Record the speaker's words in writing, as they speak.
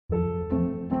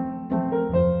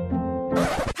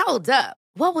Hold up.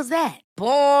 What was that?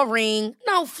 Boring.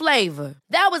 No flavor.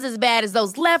 That was as bad as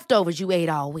those leftovers you ate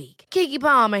all week. Keke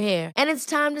Palmer here, and it's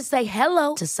time to say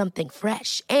hello to something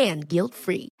fresh and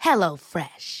guilt-free. Hello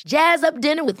Fresh. Jazz up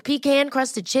dinner with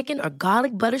pecan-crusted chicken or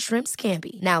garlic butter shrimp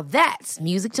scampi. Now that's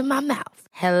music to my mouth.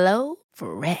 Hello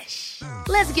Fresh.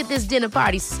 Let's get this dinner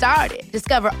party started.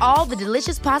 Discover all the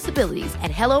delicious possibilities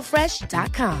at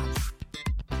hellofresh.com.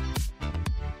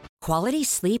 Quality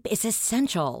sleep is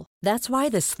essential. That's why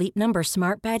the Sleep Number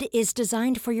Smart Bed is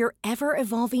designed for your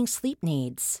ever-evolving sleep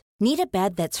needs. Need a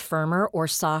bed that's firmer or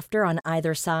softer on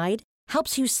either side?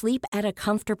 Helps you sleep at a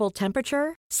comfortable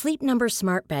temperature? Sleep Number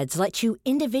Smart Beds let you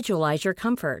individualize your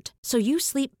comfort, so you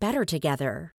sleep better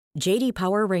together. J.D.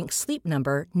 Power ranks Sleep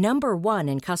Number number 1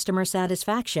 in customer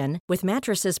satisfaction with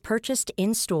mattresses purchased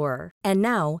in-store. And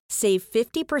now, save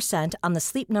 50% on the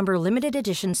Sleep Number Limited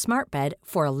Edition Smart Bed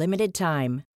for a limited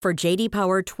time. For J.D.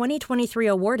 Power 2023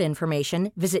 award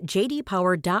information, visit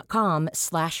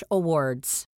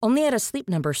jdpower.com/awards. Only at a Sleep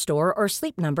Number store or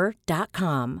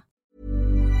sleepnumber.com.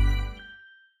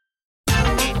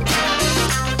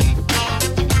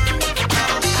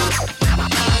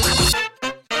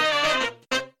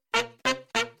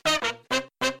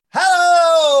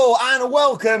 Hello and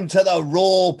welcome to the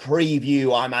Raw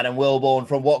Preview. I'm Adam Wilborn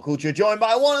from What Culture, joined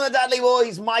by one of the Dudley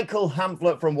boys, Michael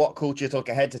Hamflett from What Culture, to look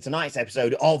ahead to tonight's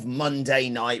episode of Monday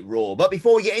Night Raw. But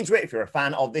before we get into it, if you're a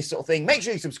fan of this sort of thing, make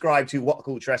sure you subscribe to What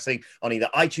Culture Wrestling on either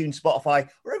iTunes, Spotify,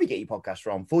 wherever you get your podcasts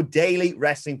from, for daily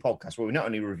wrestling podcasts where we not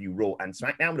only review Raw and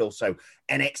SmackDown, but also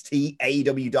NXT,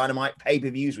 AEW Dynamite,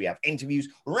 pay-per-views. We have interviews,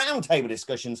 roundtable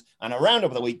discussions, and a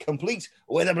roundup of the week, complete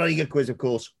with a bloody good quiz, of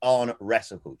course, on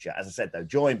Wrestle Culture. As I said, though,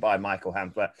 joined by Michael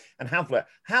Hamflett. And Hamflett,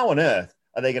 how on earth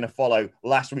are they going to follow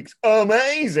last week's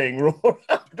amazing Raw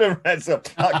after Wrestle?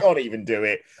 I can't even do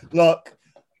it. Look,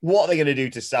 what are they going to do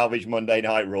to salvage Monday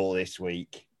Night Raw this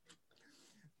week?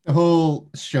 The whole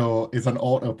show is on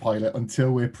autopilot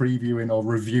until we're previewing or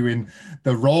reviewing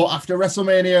the Raw after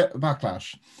WrestleMania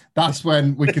Backlash. That's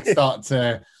when we could start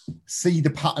to see the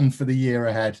pattern for the year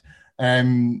ahead.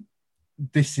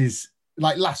 This is,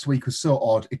 like, last week was so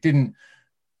odd.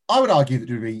 I would argue that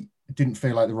WWE didn't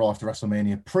feel like the Raw after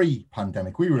WrestleMania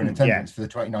pre-pandemic. We were in attendance for the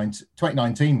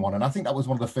 2019 one, and I think that was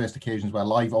one of the first occasions where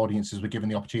live audiences were given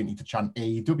the opportunity to chant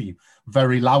AEW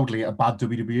very loudly at a bad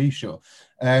WWE show.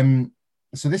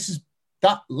 So this is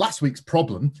that last week's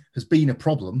problem has been a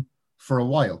problem for a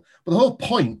while. But the whole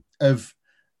point of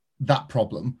that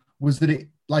problem was that it,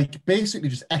 like, basically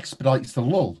just expedites the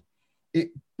lull.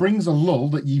 It brings a lull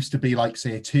that used to be, like,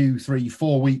 say, 2, 3,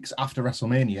 4 weeks after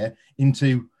WrestleMania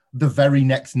into the very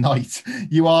next night.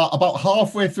 You are about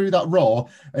halfway through that Raw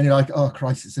and you're like, oh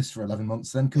Christ, it's this for 11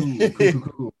 months then?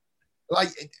 Cool. Like,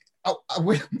 I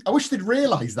wish they'd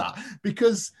realise that,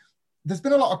 because there's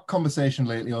been a lot of conversation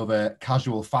lately over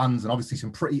casual fans and obviously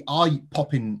some pretty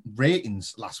eye-popping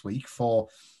ratings last week for,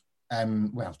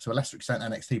 well, to a lesser extent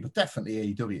NXT, but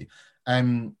definitely AEW.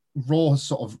 Raw has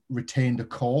sort of retained a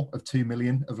core of 2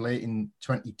 million of late in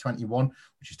 2021,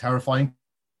 which is terrifying.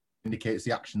 Indicates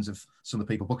the actions of some of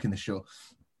the people booking the show.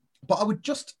 But I would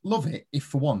just love it if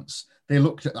for once they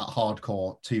looked at that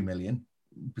hardcore 2 million,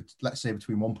 let's say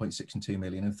between 1.6 and 2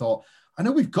 million, and thought, I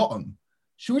know we've got them.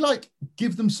 Should we, like,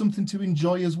 give them something to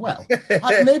enjoy as well?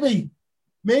 Maybe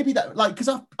that, like, because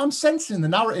I'm sensing the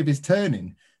narrative is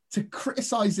turning to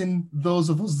criticizing those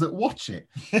of us that watch it.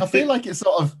 I feel like it's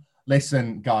sort of,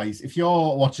 listen, guys, if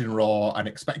you're watching Raw and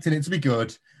expecting it to be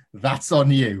good, that's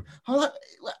on you. I'm like,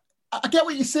 I get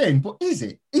what you're saying, but is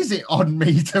it on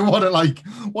me to want to like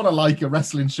a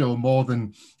wrestling show more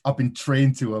than I've been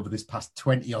trained to over this past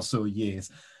 20 or so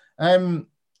years? A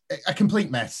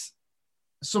complete mess.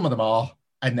 Some of them are,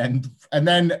 and then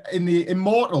in the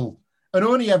immortal and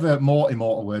only ever more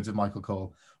immortal words of Michael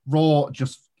Cole, Raw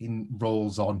just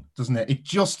rolls on, doesn't it? It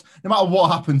just, no matter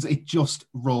what happens, it just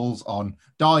rolls on.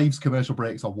 Dives, commercial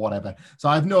breaks, or whatever. So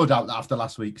I have no doubt that after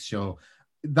last week's show,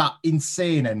 that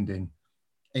insane ending,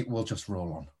 it will just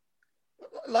roll on.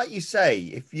 Like you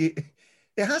say,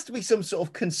 there has to be some sort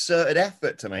of concerted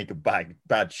effort to make a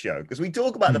bad show, because we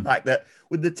talk about the fact that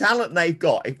with the talent they've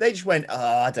got, if they just went,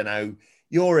 I don't know,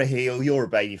 you're a heel, you're a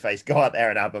babyface, go out there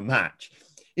and have a match,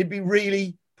 it'd be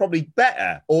really probably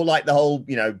better. Or like the whole,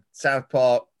 South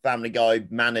Park, Family Guy,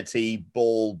 manatee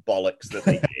ball bollocks that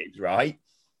they did, right?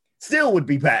 Still would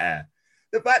be better.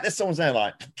 The fact that someone's there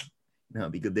like, no,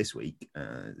 it'd be good this week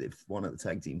if one of the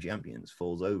tag team champions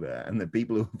falls over and the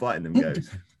people who are fighting them go,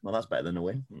 well, that's better than a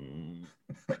win.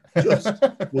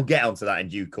 We'll get onto that in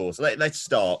due course. Let's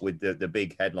start with the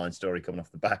big headline story coming off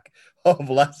the back of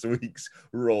last week's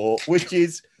Raw, which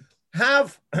is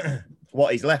have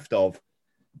what is left of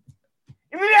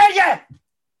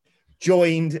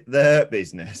joined the Hurt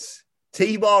Business.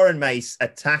 T-Bar and Mace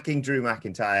attacking Drew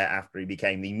McIntyre after he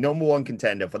became the number one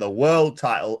contender for the world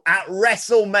title at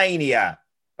WrestleMania.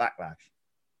 Backlash.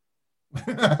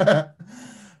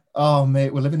 Oh,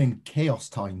 mate, we're living in chaos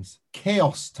times.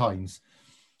 Chaos times.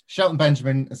 Shelton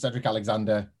Benjamin and Cedric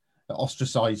Alexander are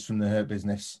ostracized from the Hurt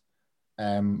Business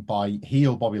by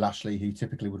heel Bobby Lashley, who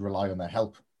typically would rely on their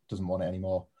help, doesn't want it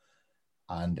anymore.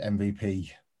 And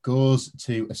MVP goes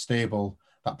to a stable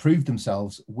that proved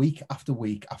themselves week after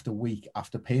week after week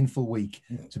after painful week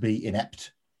to be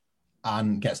inept,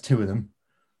 and gets two of them.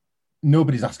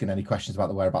 Nobody's asking any questions about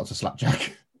the whereabouts of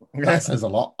Slapjack. That says a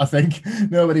lot, I think.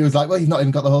 Nobody was like, well, you've not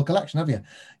even got the whole collection, have you?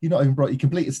 You've not even brought your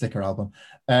completed sticker album.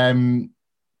 Frigging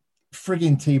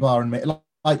T-Bar and me.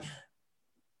 Like,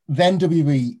 then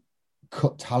WWE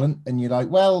cut talent, and you're like,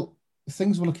 well,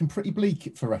 things were looking pretty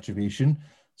bleak for Retribution.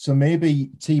 So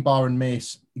maybe T-Bar and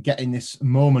Mace getting this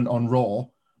moment on Raw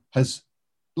has,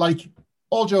 like,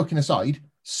 all joking aside,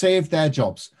 saved their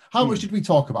jobs. How much did we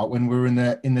talk about when we were in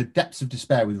the depths of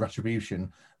despair with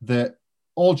Retribution that,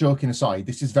 all joking aside,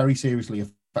 this is very seriously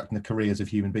affecting the careers of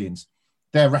human beings.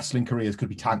 Their wrestling careers could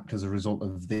be tanked as a result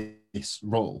of this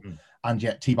role. And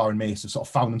yet T-Bar and Mace have sort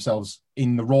of found themselves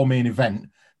in the Raw main event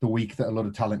the week that a lot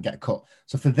of talent get cut.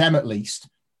 So for them, at least,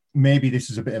 maybe this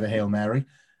is a bit of a Hail Mary.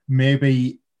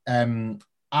 Maybe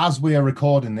as we are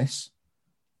recording this,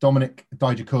 Dominik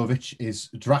Dijakovic is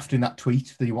drafting that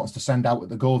tweet that he wants to send out at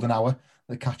the golden hour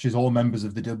that catches all members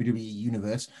of the WWE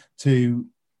universe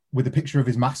with a picture of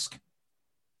his mask.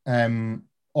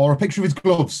 Or a picture of his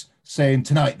gloves saying,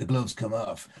 tonight the gloves come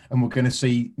off, and we're going to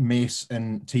see Mace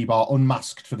and T-Bar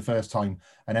unmasked for the first time,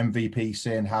 and MVP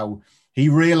saying how he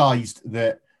realised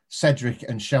that Cedric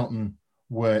and Shelton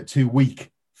were too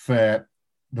weak for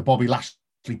the Bobby Lashley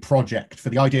project, for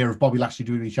the idea of Bobby Lashley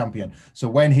WWE champion. So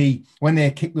when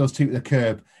they kicked those two to the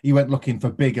curb, he went looking for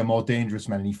bigger, more dangerous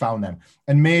men, and he found them.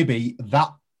 And maybe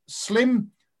that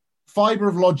slim fibre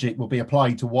of logic will be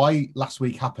applied to why last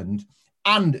week happened,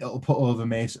 and it'll put over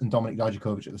Mace and Dominik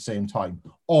Dijakovic at the same time.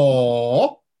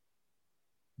 Or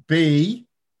B,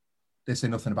 they say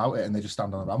nothing about it and they just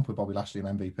stand on the ramp with Bobby Lashley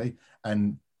and MVP.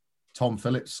 And Tom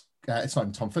Phillips, it's not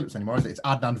even Tom Phillips anymore, is it? It's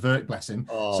Adnan Virk, bless him,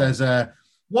 says,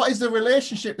 what is the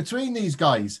relationship between these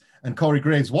guys? And Corey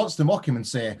Graves wants to mock him and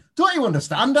say, don't you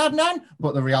understand, Adnan?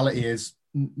 But the reality is,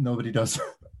 nobody does.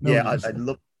 I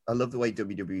love the way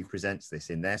WWE presents this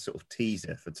in their sort of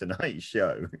teaser for tonight's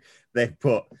show. They've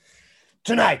put,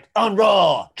 tonight on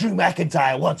Raw, Drew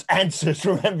McIntyre wants answers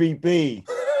from MVP.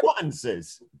 What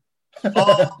answers?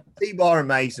 T-Bar and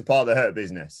Mace are part of the Hurt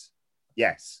Business.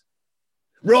 Yes.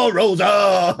 Raw rolls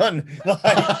on.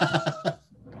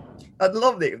 I'd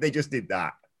love it if they just did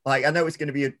that. Like, I know it's going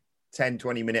to be a 10,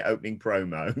 20-minute opening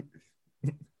promo.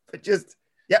 But just,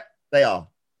 yep, they are.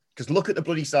 Because look at the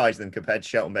bloody size of them compared to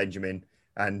Shelton Benjamin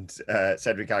and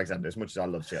Cedric Alexander, as much as I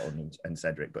love Shelton and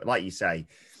Cedric. But like you say,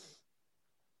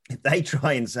 if they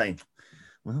try and say,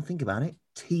 well, think about it,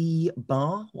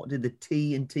 T-Bar, what did the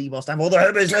T and T-Bar stand for? The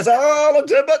Hurt Business, look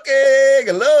to booking,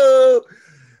 hello.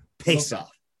 Piss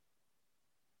off.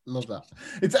 Love that.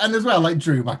 And as well, like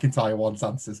Drew McIntyre wants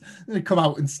answers. And they come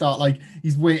out and start, like,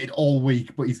 he's waited all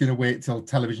week, but he's going to wait till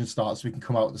television starts so he can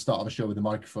come out at the start of a show with a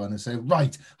microphone and say,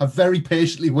 right, I've very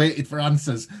patiently waited for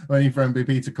answers, waiting for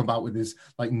MVP to come out with his,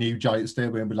 like, new giant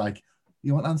stable and be like,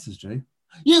 you want answers, Drew?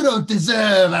 You don't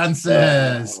deserve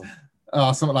answers.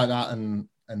 Something like that. And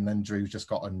then Drew's just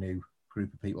got a new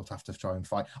group of people to have to try and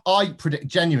fight. I predict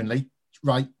genuinely,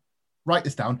 write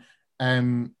this down.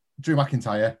 Drew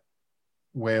McIntyre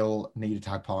will need a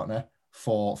tag partner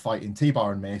for fighting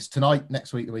T-Bar and Mace tonight,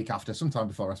 next week, the week after, sometime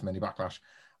before WrestleMania Backlash.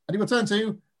 And he will turn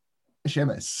to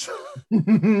Sheamus.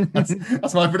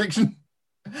 That's my prediction.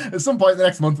 At some point in the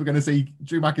next month, we're going to see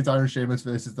Drew McIntyre and Sheamus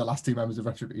versus the last two members of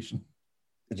Retribution.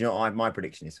 Do you know what my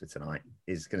prediction is for tonight?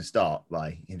 Is going to start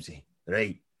by him saying,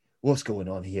 right, what's going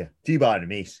on here? T-Bar and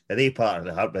Mace, are they part of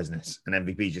the Hurt Business? And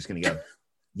MVP's just going to go,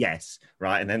 yes,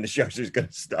 right? And then the show's just going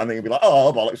to start, and they're going to be like,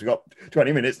 oh, bollocks, we've got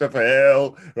 20 minutes to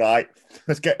fill, right?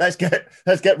 Let's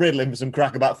get Riddle in for some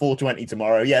crack about 4:20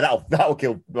 tomorrow. Yeah, that'll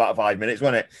kill about 5 minutes,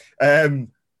 won't it?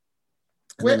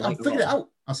 Wait, I've figured it out.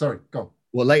 Oh, sorry, go.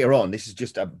 Well, later on, this is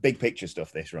just a big picture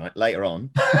stuff, this, right? Later on,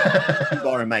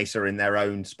 T-Bar and Mace are in their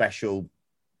own special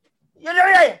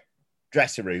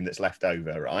dressing room that's left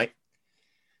over, right?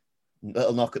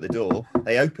 Little knock at the door.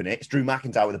 They open it. It's Drew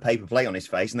McIntyre with a paper plate on his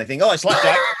face, and they think, oh, it's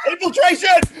Slapjack. Infiltration!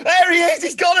 There he is.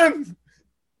 He's got him.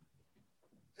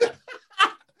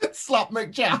 Slap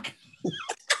McJack.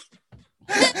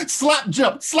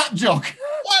 Slapjock.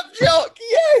 Slapjock,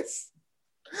 yes.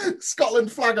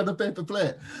 Scotland flag on the paper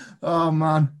plate. Oh,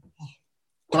 man.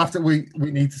 But after we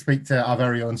need to speak to our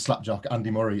very own slapjock,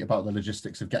 Andy Murray, about the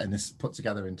logistics of getting this put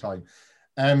together in time.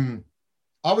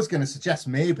 I was going to suggest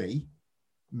maybe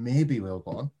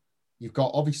Wilborn. You've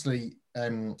got, obviously,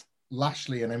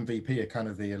 Lashley and MVP are kind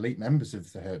of the elite members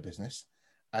of the Hurt Business,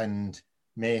 and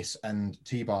Mace and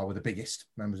T-Bar were the biggest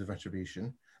members of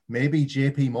Retribution. Maybe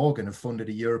JP Morgan have funded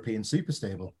a European super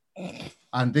stable.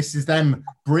 And this is them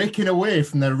breaking away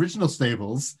from their original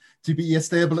stables to be a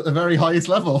stable at the very highest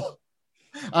level.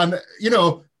 And, you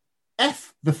know,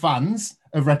 F the fans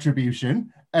of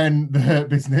Retribution and the Hurt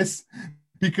Business,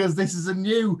 because this is a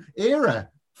new era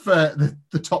for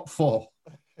the top four.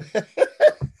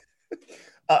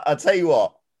 I'll tell you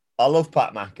what, I love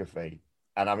Pat McAfee.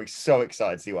 And I'm so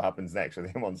excited to see what happens next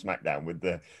with him on SmackDown, with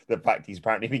the fact he's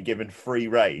apparently been given free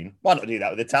reign. Why not do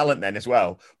that with the talent then as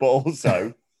well? But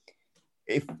also,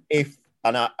 if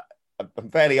and I'm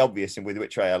fairly obvious in with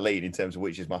which way I lean in terms of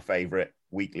which is my favourite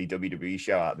weekly WWE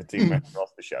show out of the two main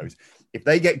roster shows. If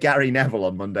they get Gary Neville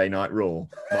on Monday Night Raw,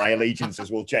 my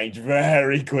allegiances will change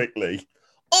very quickly.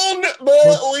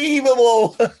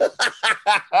 Unbelievable!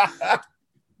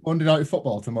 Monday Night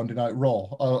Football to Monday Night Raw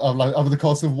over the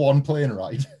course of one plane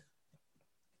ride.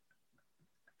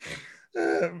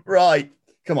 Right.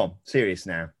 Come on. Serious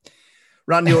now.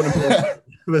 Randy Orton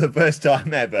for the first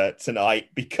time ever tonight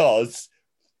because,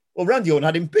 well, Randy Orton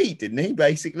had him beat, didn't he,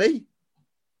 basically?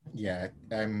 Yeah.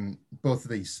 Both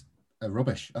of these are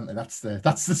rubbish, aren't they? That's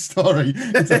the story.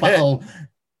 It's a battle.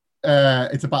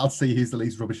 It's a battle to see who's the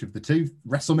least rubbish of the two.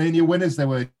 WrestleMania winners, they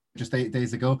were just 8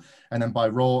 days ago, and then by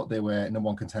Raw they were number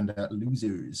one contender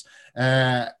losers.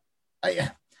 What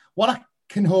I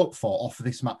can hope for off of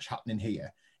this match happening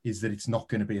here is that it's not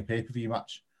going to be a pay-per-view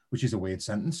match, which is a weird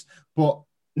sentence, but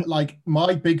like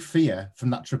my big fear from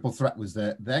that triple threat was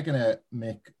that they're going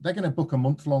to book a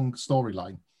month-long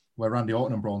storyline where Randy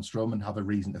Orton and Braun Strowman have a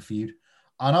reason to feud,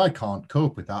 and I can't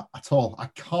cope with that at all. I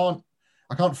can't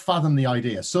fathom the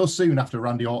idea so soon after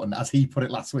Randy Orton, as he put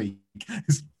it last week,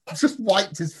 just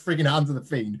wiped his frigging hands of the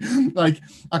Fiend. Like,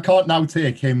 I can't now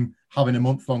take him having a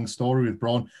month-long story with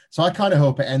Braun. So I kind of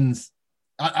hope it ends.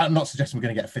 I'm not suggesting we're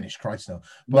going to get a finish, Christ no.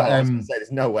 But I was going to say,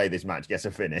 there's no way this match gets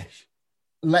a finish.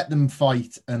 Let them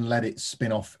fight and let it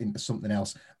spin off into something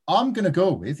else. I'm going to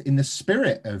go with, in the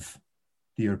spirit of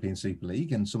the European Super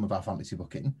League and some of our fantasy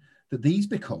booking, that these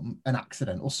become an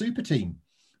accidental super team,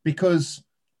 because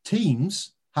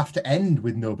teams have to end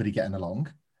with nobody getting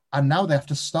along, and now they have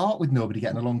to start with nobody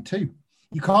getting along too.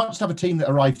 You can't just have a team that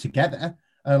arrive together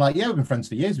and like, yeah, we've been friends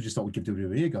for years, we just thought we'd give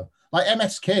WWE a go. Like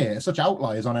MSK are such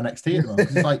outliers on NXT at the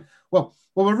moment. It's like, well,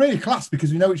 we're really class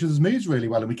because we know each other's moves really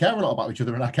well and we care a lot about each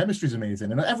other and our chemistry is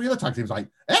amazing. And every other tag team's like,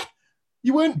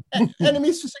 you weren't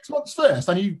enemies for 6 months first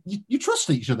and you trust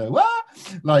each other. What?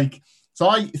 Like, so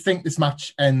I think this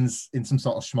match ends in some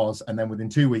sort of schmoz, and then within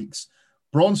 2 weeks,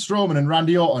 Braun Strowman and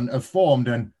Randy Orton have formed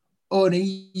an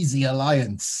uneasy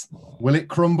alliance. Will it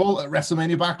crumble at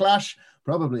WrestleMania Backlash?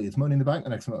 Probably. It's Money in the Bank the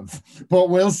next month, but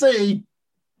we'll see.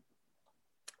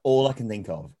 All I can think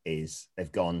of is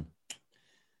they've gone,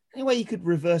 anyway, you could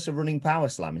reverse a running power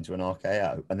slam into an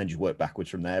RKO and then just work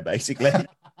backwards from there, basically.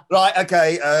 Right,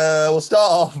 okay, we'll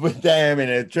start off with them in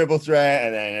a triple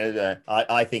threat, and then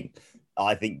I think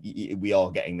we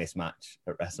are getting this match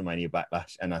at WrestleMania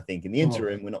Backlash, and I think in the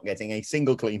interim, we're not getting a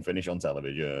single clean finish on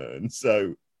television.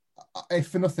 So, if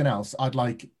for nothing else, I'd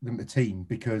like them to team,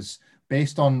 because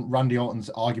based on Randy Orton's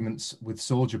arguments with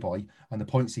Soulja Boy and the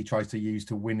points he tries to use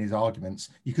to win his arguments,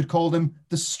 you could call them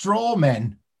the Straw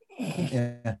Men.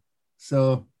 Yeah.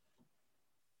 So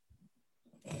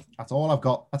that's all I've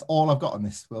got. That's all I've got on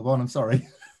this. Well, I'm sorry.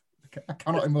 I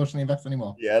cannot emotionally invest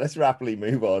anymore. Yeah, let's rapidly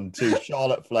move on to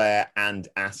Charlotte Flair and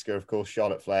Asuka. Of course,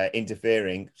 Charlotte Flair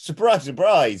interfering, surprise,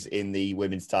 surprise, in the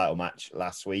women's title match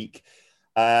last week.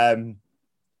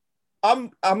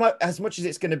 I'm as much as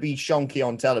it's going to be shonky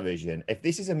on television, if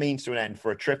this is a means to an end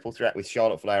for a triple threat with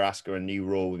Charlotte Flair, Asuka, and new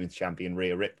Raw Women's Champion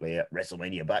Rhea Ripley at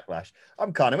WrestleMania Backlash,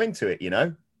 I'm kind of into it, you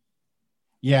know?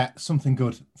 Yeah, something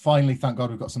good. Finally, thank God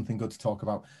we've got something good to talk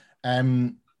about.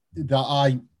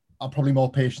 That I'm probably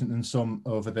more patient than some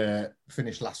over the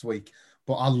finish last week,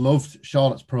 but I loved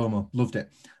Charlotte's promo, loved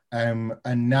it. And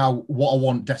now what I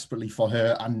want desperately for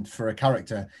her and for a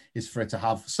character is for her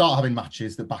to start having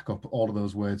matches that back up all of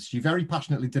those words. She very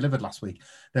passionately delivered last week.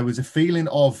 There was a feeling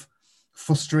of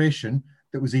frustration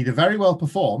that was either very well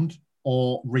performed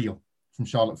or real from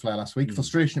Charlotte Flair last week.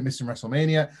 Frustration at missing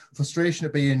WrestleMania, frustration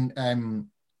at being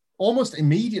almost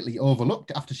immediately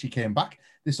overlooked after she came back.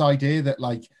 This idea that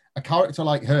like a character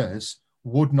like hers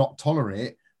would not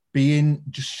tolerate being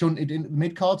just shunted into the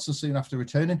mid-card so soon after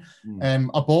returning. I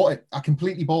bought it. I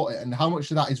completely bought it. And how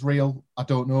much of that is real, I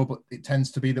don't know. But it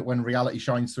tends to be that when reality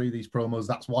shines through these promos,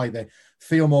 that's why they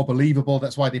feel more believable.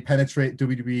 That's why they penetrate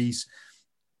WWE's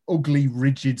ugly,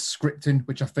 rigid scripting,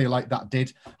 which I feel like that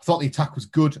did. I thought the attack was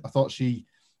good. I thought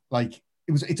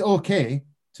it's okay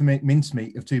to make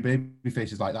mincemeat of two baby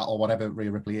faces like that, or whatever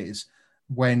Rhea Ripley is,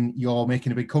 when you're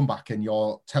making a big comeback and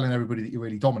you're telling everybody that you're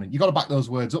really dominant. You got to back those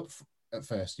words up at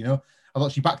first, you know. I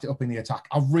thought she backed it up in the attack.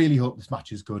 I really hope this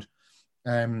match is good.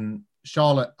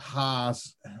 Charlotte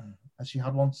has she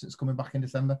had one since coming back in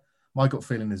December? My gut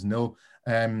feeling is no.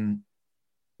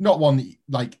 Not one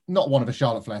of a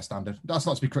Charlotte Flair standard. That's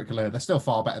not to be critical here. They're still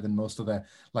far better than most of their,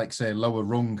 like, say, lower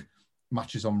rung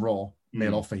matches on Raw,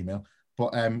 male or female,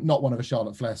 but not one of a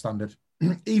Charlotte Flair standard.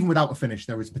 Even without a finish,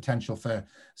 there is potential for,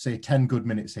 say, 10 good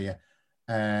minutes here.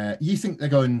 You think they're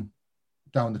going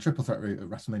down the triple threat route at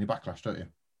WrestleMania Backlash, don't you?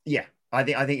 Yeah, I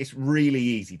think it's really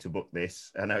easy to book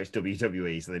this. I know it's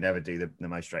WWE, so they never do the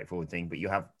most straightforward thing, but you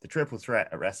have the triple threat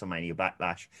at WrestleMania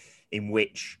Backlash, in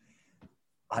which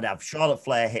I'd have Charlotte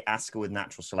Flair hit Asuka with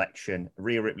natural selection.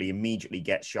 Rhea Ripley immediately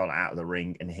gets Charlotte out of the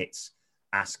ring and hits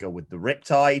Asuka with the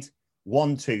Riptide.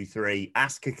 1, 2, 3.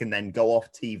 Asuka can then go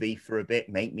off TV for a bit,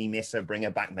 make me miss her, bring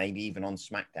her back, maybe even on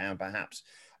SmackDown, perhaps.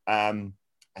 And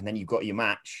then you've got your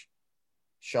match,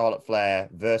 Charlotte Flair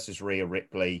versus Rhea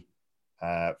Ripley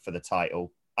for the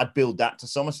title. I'd build that to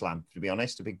SummerSlam, to be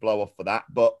honest, a big blow off for that.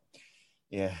 But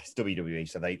yeah, it's WWE,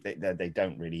 so they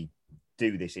don't really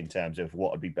do this in terms of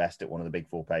what would be best at one of the big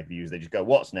four pay-per-views. They just go,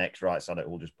 what's next? Right, so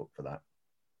we'll just book for that.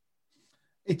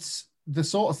 It's the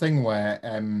sort of thing where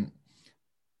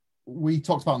we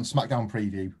talked about in SmackDown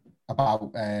preview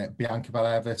about Bianca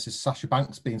Belair versus Sasha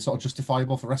Banks being sort of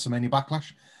justifiable for WrestleMania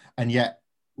Backlash. And yet,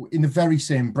 in the very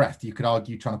same breath, you could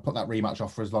argue trying to put that rematch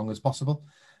off for as long as possible.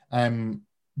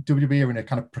 WWE are in a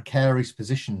kind of precarious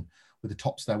position with the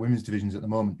tops of their women's divisions at the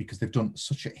moment because they've done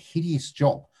such a hideous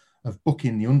job of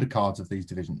booking the undercards of these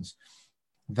divisions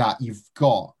that you've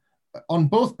got, on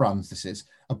both brands, this is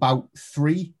about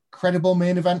 3 credible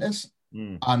main eventers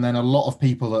and then a lot of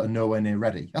people that are nowhere near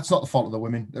ready. That's not the fault of the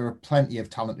women. There are plenty of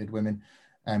talented women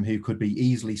who could be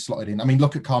easily slotted in. I mean,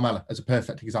 look at Carmella as a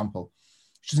perfect example.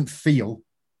 She doesn't feel,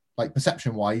 like,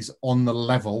 perception-wise, on the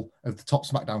level of the top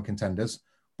SmackDown contenders,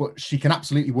 but she can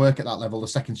absolutely work at that level the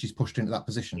second she's pushed into that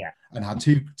position. And had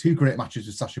two great matches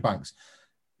with Sasha Banks.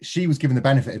 She was given the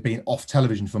benefit of being off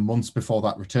television for months before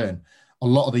that return. A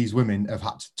lot of these women have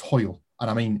had to toil, and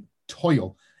I mean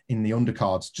toil, in the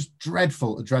undercards. Just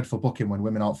dreadful booking when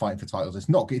women aren't fighting for titles. It's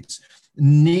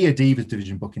near Divas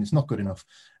division booking. It's not good enough.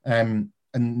 And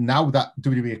now that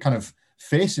WWE are kind of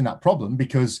facing that problem,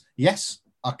 because yes,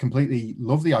 I completely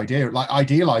love the idea, like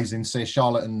idealizing, say,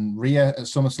 Charlotte and Rhea at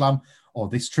SummerSlam, or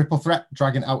this triple threat,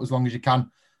 dragging it out as long as you can.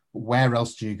 But where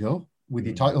else do you go with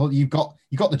your title? You got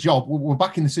the job. We're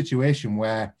back in the situation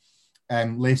where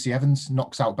Lacey Evans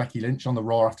knocks out Becky Lynch on the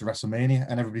Raw after WrestleMania,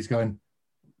 and everybody's going,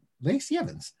 Lacey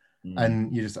Evans?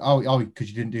 And you just, because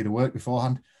you didn't do the work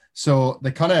beforehand. So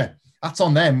they kind of, that's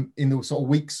on them in the sort of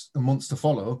weeks and months to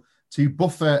follow to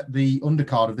buffer the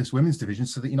undercard of this women's division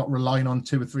so that you're not relying on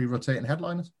 2 or 3 rotating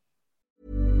headliners.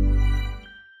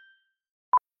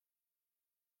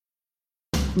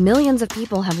 Millions of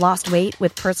people have lost weight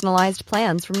with personalized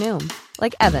plans from Noom.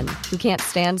 Like Evan, who can't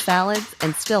stand salads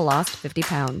and still lost 50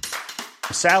 pounds.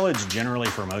 Salads generally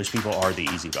for most people are the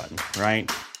easy button,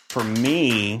 right? For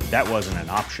me, that wasn't an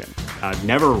option. I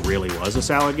never really was a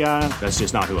salad guy. That's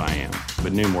just not who I am.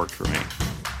 But Noom worked for me.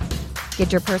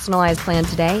 Get your personalized plan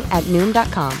today at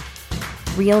Noom.com.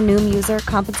 Real Noom user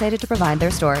compensated to provide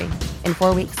their story. In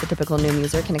 4 weeks, the typical Noom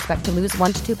user can expect to lose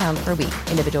 1 to 2 pounds per week.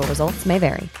 Individual results may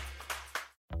vary.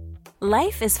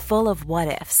 Life is full of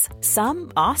what-ifs.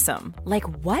 Some awesome. Like,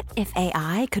 what if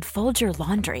AI could fold your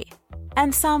laundry?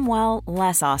 And some, well,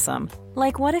 less awesome.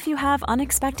 Like, what if you have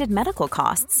unexpected medical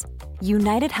costs?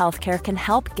 United Healthcare can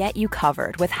help get you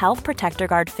covered with Health Protector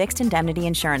Guard fixed indemnity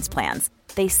insurance plans.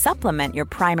 They supplement your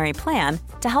primary plan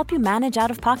to help you manage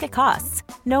out-of-pocket costs.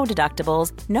 No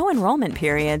deductibles, no enrollment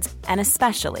periods, and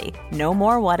especially no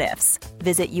more what-ifs.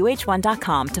 Visit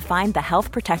UH1.com to find the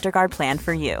Health Protector Guard plan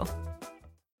for you.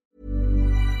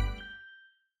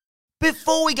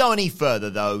 Before we go any further,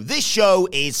 though, this show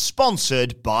is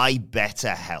sponsored by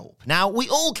BetterHelp. Now, we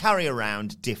all carry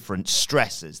around different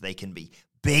stressors. They can be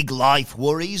big life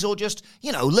worries or just,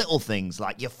 little things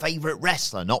like your favourite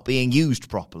wrestler not being used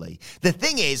properly. The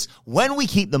thing is, when we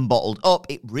keep them bottled up,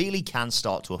 it really can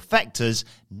start to affect us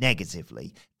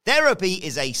negatively. Therapy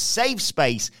is a safe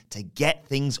space to get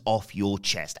things off your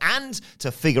chest and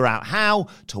to figure out how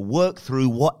to work through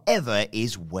whatever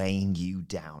is weighing you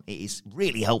down. It is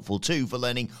really helpful too for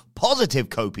learning positive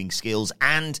coping skills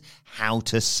and how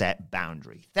to set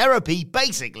boundaries. Therapy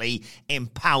basically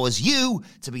empowers you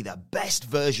to be the best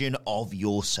version of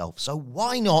yourself. So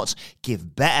why not give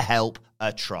BetterHelp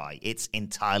a try? It's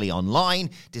entirely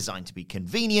online, designed to be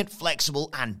convenient,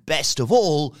 flexible, and best of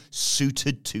all,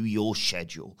 suited to your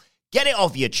schedule. Get it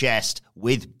off your chest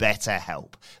with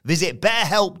BetterHelp. Visit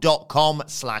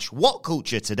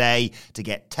betterhelp.com/whatculture today to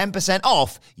get 10%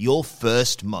 off your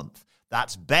first month.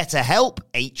 That's BetterHelp,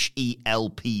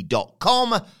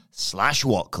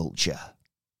 HELP.com/whatculture.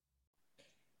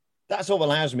 That sort of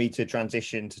allows me to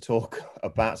transition to talk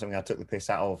about something I took the piss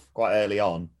out of quite early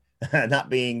on, and that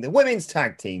being the women's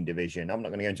tag team division. I'm not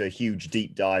going to go into a huge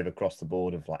deep dive across the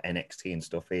board of like NXT and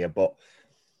stuff here, but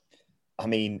I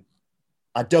mean,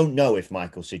 I don't know if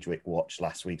Michael Sidgwick watched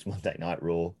last week's Monday Night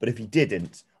Raw, but if he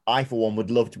didn't, I for one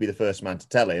would love to be the first man to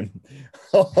tell him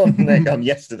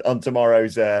on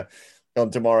tomorrow's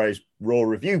Raw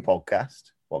review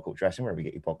podcast, What Culture Wrestling, wherever you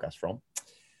get your podcast from,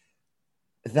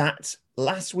 that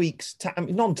last week's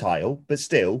non-title, but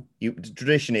still, the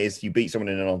tradition is you beat someone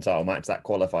in a non-title match, that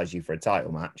qualifies you for a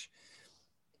title match,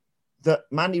 that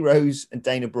Mandy Rose and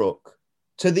Dana Brooke,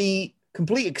 to the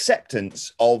complete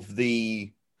acceptance of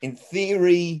the, in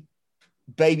theory,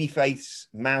 babyface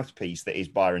mouthpiece that is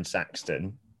Byron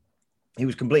Saxton, he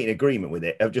was completely in agreement with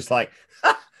it, of just like,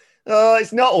 oh,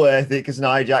 it's not worth it because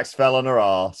Nia Jax fell on her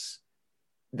arse.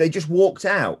 They just walked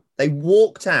out. They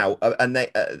walked out and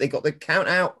they got the count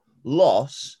out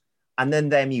loss, and then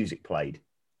their music played.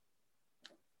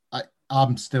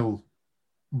 I'm still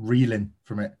reeling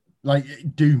from it. Like,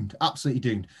 doomed, absolutely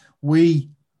doomed.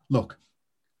 Look,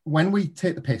 when we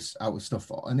take the piss out of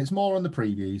stuff, and it's more on the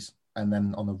previews and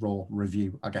then on the Raw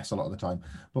review, I guess, a lot of the time.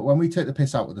 But when we take the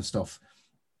piss out of the stuff,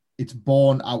 it's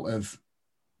born out of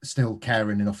still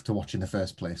caring enough to watch in the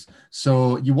first place.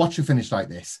 So you watch a finish like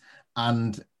this,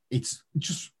 and it's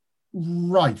just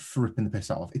right for ripping the piss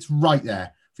out of. It's right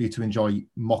there for you to enjoy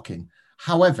mocking.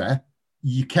 However,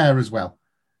 you care as well.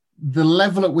 The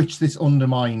level at which this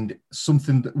undermined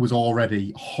something that was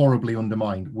already horribly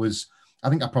undermined was, I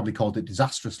think I probably called it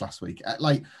disastrous last week.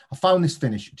 Like, I found this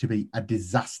finish to be a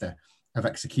disaster of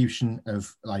execution,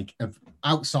 of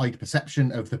outside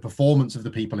perception of the performance of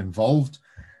the people involved.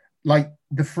 Like,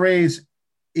 the phrase,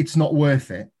 "it's not worth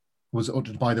it," was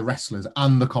uttered by the wrestlers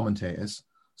and the commentators.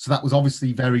 So that was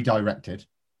obviously very directed.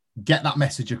 Get that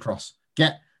message across.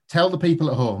 Tell the people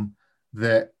at home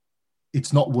that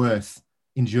it's not worth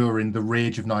enduring the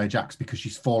rage of Nia Jax because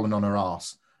she's fallen on her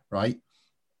arse, right?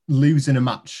 Losing a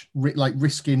match,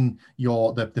 risking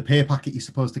the pay packet you're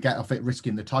supposed to get off it,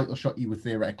 risking the title shot you were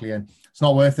theoretically in. It's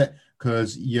not worth it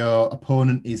because your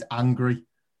opponent is angry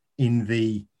in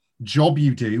the job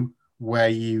you do where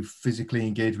you physically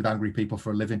engage with angry people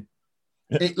for a living.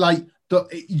 You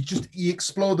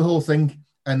explode the whole thing,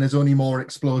 and there's only more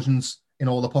explosions in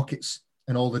all the pockets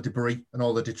and all the debris and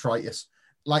all the detritus.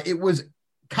 Like, it was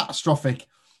catastrophic,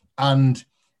 and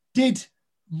did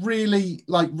really,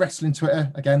 like, wrestling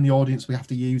Twitter, again, the audience we have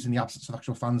to use in the absence of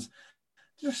actual fans,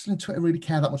 did wrestling Twitter really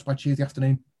care that much by Tuesday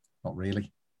afternoon? Not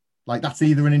really. Like, that's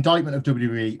either an indictment of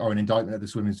WWE or an indictment of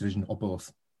this women's division, or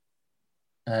both.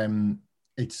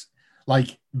 It's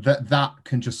like that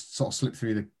can just sort of slip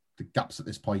through the gaps at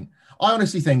this point. I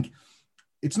honestly think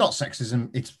it's not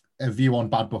sexism, it's a view on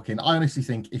bad booking. I honestly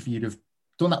think if you'd have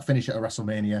done that finish at a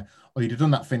WrestleMania, or you'd have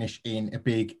done that finish in a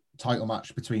big title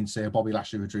match between, say, Bobby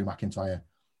Lashley or Drew McIntyre,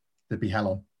 there'd be hell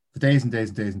on. For days and days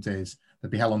and days and days,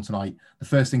 there'd be hell on tonight. The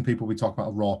first thing people would talk about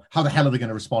on Raw, how the hell are they going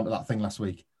to respond to that thing last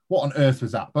week? What on earth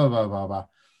was that? Blah, blah, blah, blah.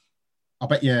 I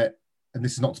bet you, and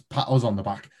this is not to pat us on the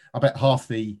back, I bet half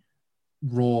the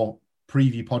Raw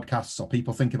preview podcasts or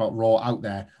people thinking about Raw out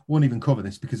there won't even cover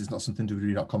this because it's not something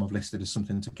WWE.com have listed as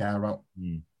something to care about.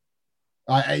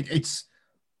 It's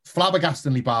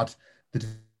flabbergastingly bad. The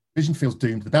division feels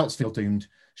doomed. The belts feel doomed.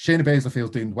 Shayna Baszler feels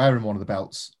doomed wearing one of the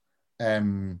belts.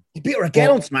 They beat her again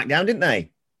on SmackDown, didn't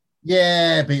they?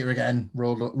 Yeah, beat her again.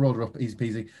 Rolled her up, easy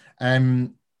peasy.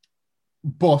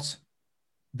 But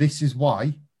this is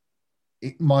why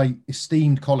my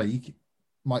esteemed colleague,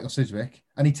 Michael Sidgwick,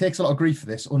 and he takes a lot of grief for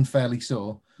this, unfairly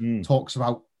so, talks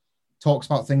about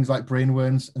things like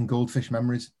brainworms and goldfish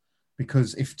memories.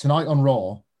 Because if tonight on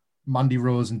Raw, Mandy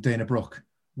Rose and Dana Brooke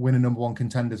win a number one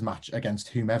contenders match against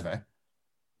whomever,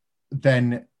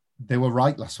 then they were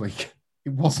right last week.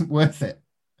 It wasn't worth it.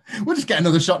 We'll just get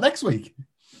another shot next week.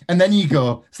 And then you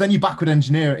backward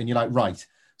engineer it and you're like, right.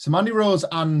 So Mandy Rose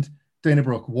and Dana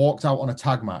Brooke walked out on a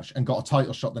tag match and got a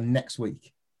title shot the next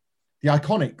week. The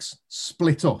Iconics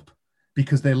split up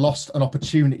because they lost an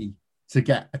opportunity to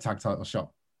get a tag title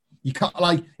shot. You can't,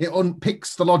 like, it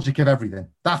unpicks the logic of everything.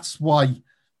 That's why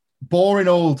boring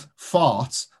old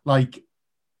farts like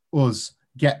us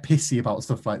get pissy about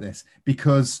stuff like this,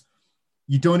 because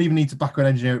you don't even need to backward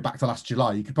engineer it back to last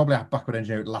July. You could probably have backward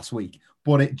engineer it last week,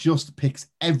 but it just picks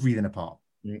everything apart.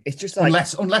 It's just like,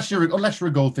 unless you're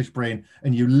a goldfish brain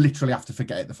and you literally have to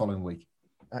forget it the following week.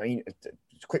 I mean,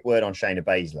 just a quick word on Shayna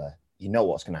Baszler. You know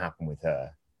what's going to happen with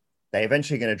her. They're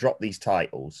eventually going to drop these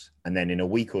titles, and then in a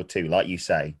week or two, like you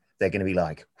say, they're going to be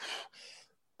like,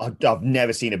 I've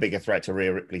never seen a bigger threat to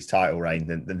Rhea Ripley's title reign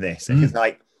than this. And it's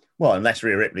like, well, unless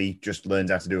Rhea Ripley just learns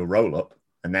how to do a roll-up,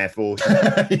 and therefore she's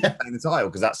playing the title,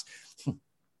 because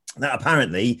that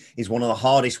apparently is one of the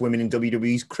hardest women in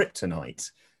WWE's kryptonite,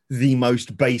 the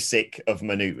most basic of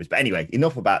maneuvers. But anyway,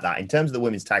 enough about that. In terms of the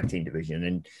women's tag team division,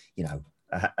 and, you know,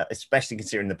 especially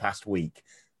considering the past week,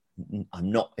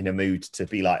 I'm not in a mood to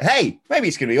be like, hey, maybe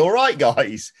it's going to be all right,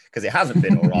 guys, because it hasn't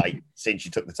been all right since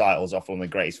you took the titles off one of the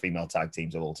greatest female tag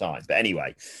teams of all time. But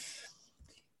anyway,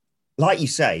 like you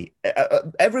say,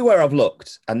 everywhere I've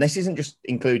looked, and this isn't just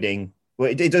including, well,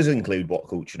 it does include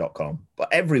whatculture.com,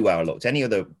 but everywhere I looked, any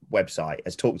other website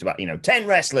has talked about, 10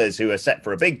 wrestlers who are set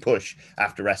for a big push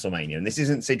after WrestleMania. And this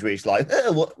isn't Sidgwick's like,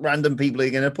 what random people are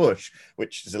you going to push?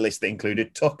 Which is a list that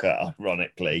included Tucker,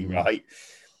 ironically, right?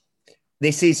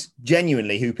 This is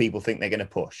genuinely who people think they're going to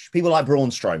push. People like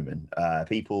Braun Strowman,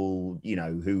 people,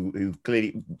 who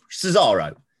clearly,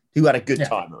 Cesaro, who had a good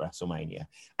time at WrestleMania,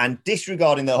 and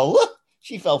disregarding the whole,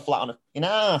 she fell flat on an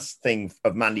ass thing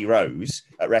of Mandy Rose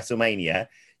at WrestleMania,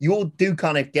 you all do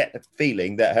kind of get the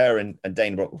feeling that her and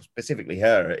Dana Brooke, specifically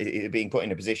her, is being put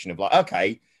in a position of like,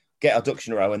 okay, get our ducks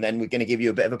in a row, and then we're going to give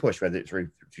you a bit of a push, whether it's through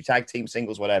tag team,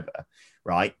 singles, whatever,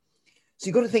 right? So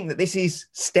you've got to think that this is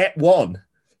step one.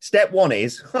 Step one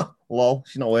is, lol,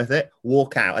 she's not worth it.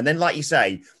 Walk out. And then, like you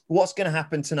say, what's going to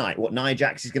happen tonight? What, Nia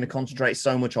Jax is going to concentrate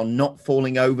so much on not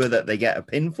falling over that they get a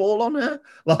pinfall on her?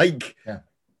 Like,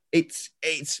 it's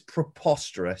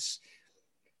preposterous.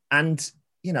 And,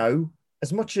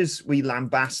 as much as we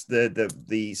lambast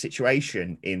the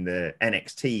situation in the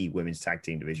NXT women's tag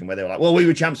team division, where they were like, well, we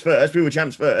were champs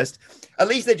first, at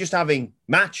least they're just having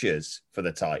matches for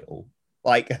the title.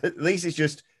 Like, at least it's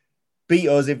just beat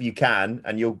us if you can,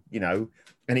 and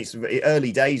and it's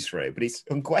early days for it, but it's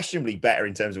unquestionably better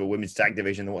in terms of a women's tag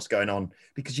division than what's going on,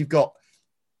 because you've got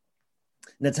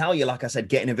Natalya, like I said,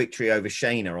 getting a victory over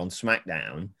Shayna on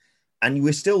SmackDown, and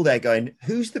we're still there going,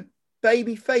 who's the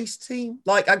babyface team?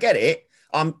 Like, I get it.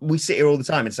 We sit here all the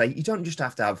time and say, you don't just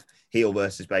have to have heel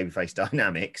versus babyface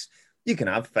dynamics. You can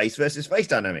have face versus face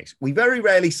dynamics. We very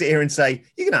rarely sit here and say,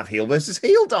 you can have heel versus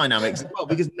heel dynamics as well,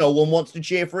 because no one wants to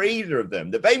cheer for either of them.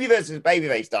 The baby versus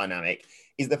babyface dynamic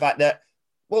is the fact that,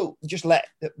 well, just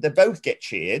they both get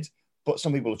cheered, but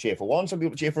some people will cheer for one, some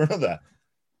people will cheer for another.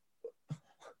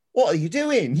 What are you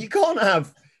doing? You can't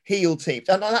have heel teams.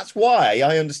 And that's why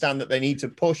I understand that they need to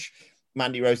push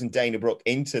Mandy Rose and Dana Brooke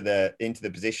into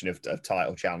the position of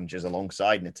title challengers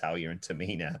alongside Natalya and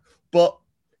Tamina. But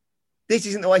this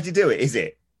isn't the way to do it, is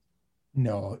it?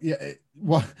 No. Yeah.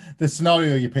 Well, the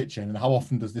scenario you're pitching, and how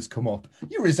often does this come up?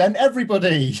 You resent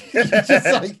everybody.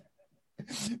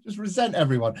 just resent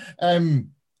everyone.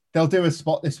 They'll do a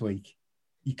spot this week,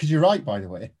 because you're right, by the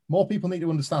way. More people need to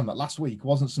understand that last week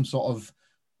wasn't some sort of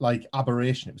like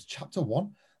aberration. It was chapter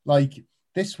 1. Like,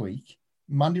 this week,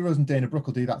 Mandy Rose and Dana Brooke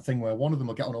will do that thing where one of them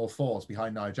will get on all fours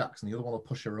behind Nia Jax, and the other one will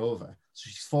push her over. So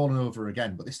she's fallen over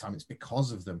again, but this time it's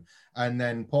because of them. And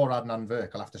then poor Adnan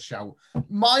Virk will have to shout,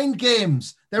 mind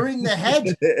games! They're in the head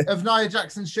of Nia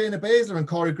Jax and Shayna Baszler, and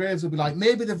Corey Graves will be like,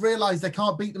 maybe they've realised they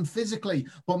can't beat them physically,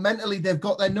 but mentally they've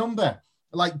got their number.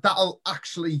 Like, that'll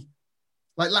actually,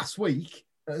 like last week,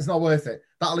 it's not worth it.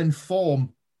 That'll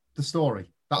inform the story.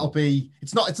 That'll be,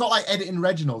 it's not like editing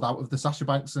Reginald out of the Sasha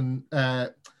Banks and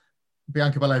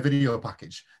Bianca Belair video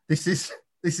package. This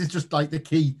is just like the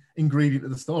key ingredient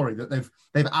of the story, that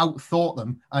they've outthought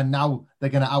them, and now they're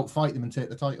going to outfight them and take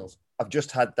the titles. I've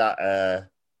just had that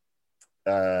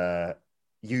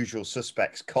Usual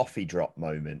Suspects coffee drop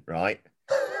moment, right?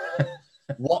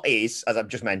 What is, as I've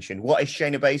just mentioned, what is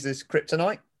Shayna Baszler's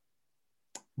kryptonite?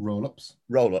 Roll-ups.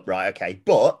 Roll-up, right, okay.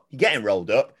 But you're getting rolled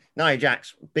up. Nia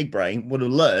Jax, big brain, would have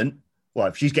learned, well,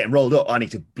 if she's getting rolled up, I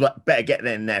need to better get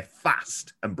in there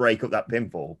fast and break up that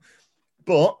pinfall.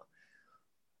 But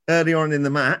early on in the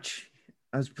match,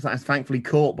 I was thankfully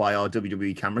caught by our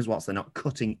WWE cameras whilst they're not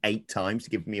cutting 8 times to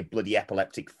give me a bloody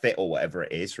epileptic fit or whatever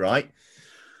it is, right?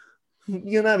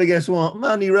 You'll never guess what.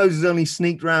 Mandy Rose has only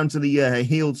sneaked round to the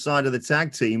heeled side of the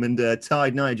tag team and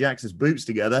tied Nia Jax's boots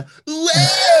together.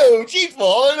 Whoa! She's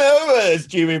fallen over,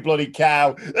 stupid bloody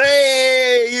cow.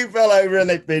 Hey, you fell over and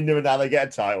they pinned her and now they get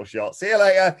a title shot. See you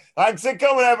later. Thanks for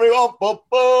coming, everyone.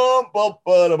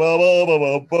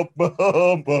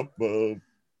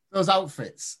 Those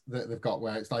outfits that they've got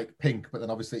where it's like pink, but then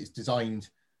obviously it's designed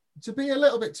to be a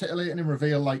little bit titillating and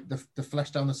reveal like the flesh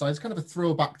down the sides, kind of a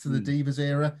throwback to the Divas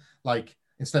era. Like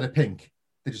instead of pink,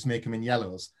 they just make them in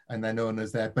yellows and they're known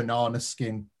as their banana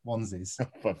skin onesies.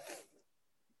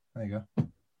 There you go.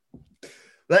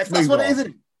 That's what it is,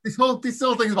 isn't it? This whole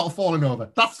thing is about falling over.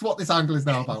 That's what this angle is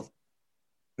now about.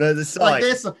 The side. Like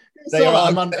they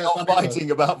are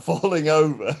fighting about falling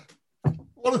over.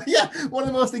 One of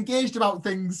the most engaged about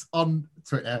things on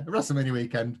Twitter, WrestleMania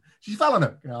weekend. She fell on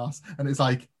her ass, and it's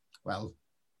like, well,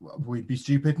 we'd be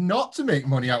stupid not to make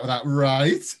money out of that,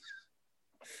 right?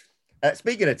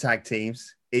 Speaking of tag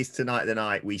teams, is tonight the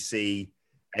night we see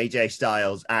AJ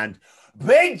Styles and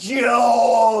Big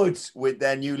George with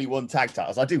their newly won tag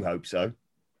titles? I do hope so.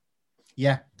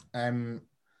 Yeah,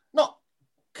 not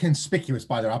conspicuous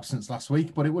by their absence last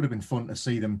week, but it would have been fun to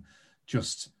see them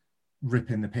just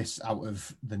ripping the piss out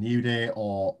of the New Day,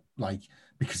 or like,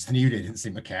 because the New Day didn't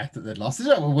seem to care that they'd lost.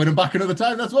 We'll win them back another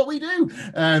time. That's what we do.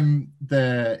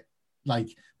 They're like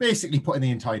basically putting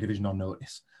the entire division on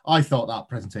notice. I thought that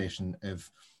presentation of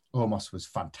Omos was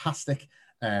fantastic.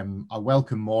 I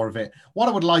welcome more of it. What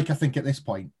I would like, I think, at this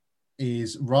point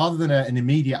is rather than an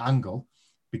immediate angle,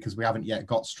 because we haven't yet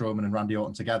got Strowman and Randy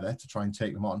Orton together to try and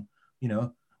take them on, you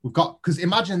know, we've got, because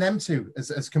imagine them two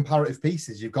as comparative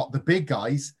pieces. You've got the big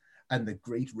guys and the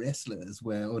great wrestlers,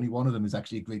 where only one of them is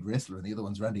actually a great wrestler and the other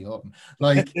one's Randy Orton.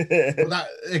 Like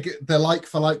the like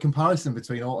for like comparison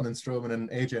between Orton and Strowman and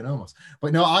AJ and Omos.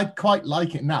 But no, I'd quite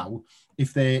like it now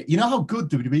if they, you know how good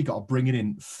WWE got at bringing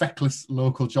in feckless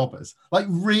local jobbers, like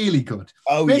really good.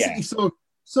 Oh, basically, yeah.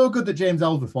 So good that James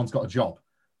Ellsworth once got a job.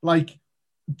 Like,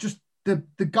 just the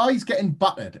guys getting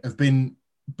battered have been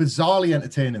bizarrely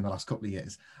entertaining the last couple of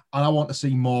years, and I want to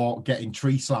see more getting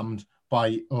tree slammed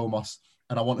by Omos.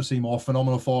 And I want to see more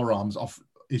phenomenal forearms off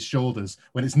his shoulders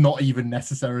when it's not even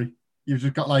necessary. You've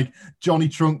just got like Johnny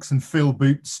Trunks and Phil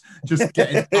Boots just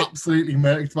getting absolutely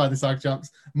murked by the SAG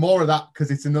champs. More of that,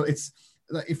 because it's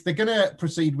if they're gonna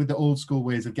proceed with the old school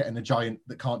ways of getting a giant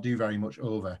that can't do very much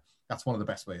over, that's one of the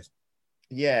best ways.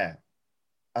 Yeah,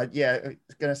 I'm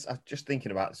just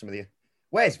thinking about some of the.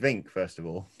 Where's Vink, first of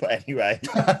all? But anyway.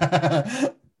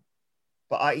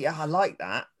 But I like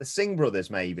that. The Singh brothers,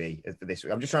 maybe, for this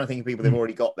week. I'm just trying to think of people they've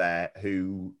already got there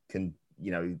who can,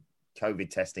 you know, COVID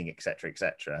testing, etc.,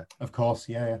 etc. Of course,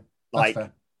 yeah. Like,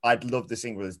 I'd love the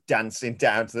Singh brothers dancing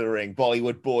down to the ring,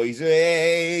 Bollywood boys,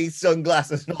 hey,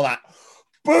 sunglasses and all that.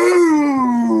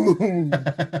 Boom!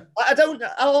 I don't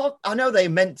know. I know they're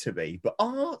meant to be, but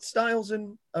are Styles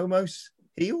and Omos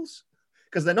heels?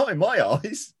 Because they're not in my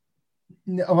eyes.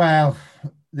 No, well,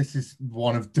 this is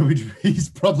one of WWE's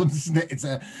problems, isn't it? It's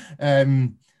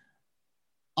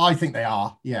I think they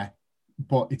are, yeah,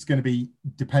 but it's going to be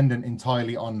dependent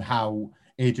entirely on how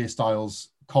AJ Styles'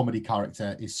 comedy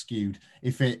character is skewed.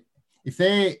 If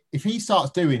he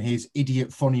starts doing his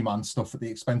idiot funny man stuff at the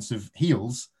expense of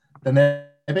heels, then they're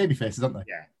baby faces, aren't they?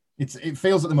 Yeah, it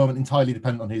feels at the moment entirely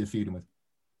dependent on who they're feuding with.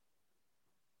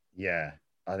 Yeah,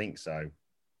 I think so.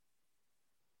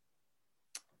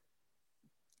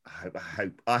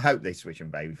 I hope they switch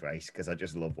him babyface, because I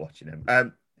just love watching him.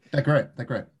 They're great.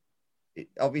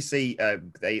 Obviously,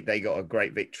 they got a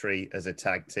great victory as a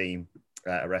tag team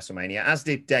at WrestleMania, as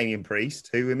did Damian Priest,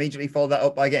 who immediately followed that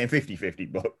up by getting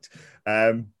 50-50 booked.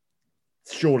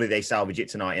 Surely they salvage it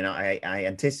tonight, and I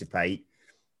anticipate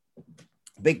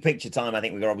big picture time. I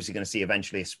think we're obviously going to see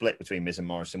eventually a split between Miz and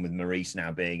Morrison, with Maurice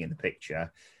now being in the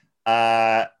picture.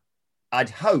 I'd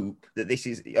hope that this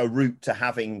is a route to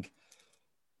having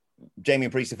Damian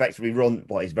Priest effectively run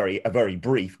what is a very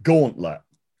brief gauntlet,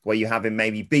 where you have him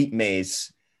maybe beat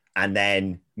Miz, and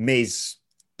then Miz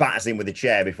batters him with a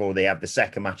chair before they have the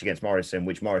second match against Morrison,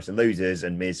 which Morrison loses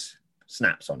and Miz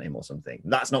snaps on him or something.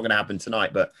 That's not going to happen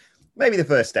tonight, but maybe the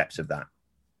first steps of that.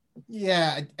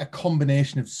 Yeah, a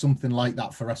combination of something like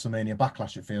that for WrestleMania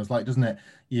Backlash, it feels like, doesn't it?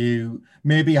 You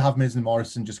have Miz and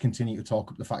Morrison just continue to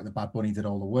talk up the fact that Bad Bunny did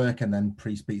all the work, and then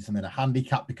Priest beats them in a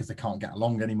handicap because they can't get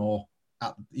along anymore.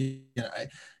 They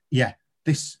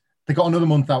got another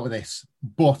month out of this,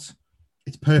 but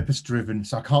it's purpose driven,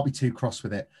 so I can't be too cross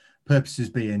with it. Purposes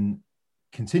being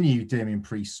continue Damian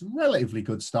Priest's relatively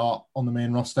good start on the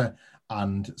main roster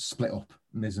and split up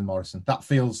Miz and Morrison. That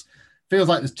feels feels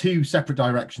like there's two separate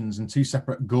directions and two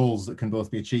separate goals that can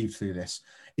both be achieved through this.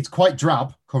 It's quite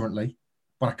drab currently,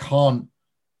 but I can't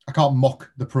mock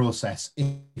the process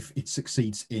if it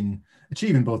succeeds in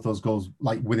achieving both those goals,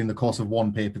 like within the course of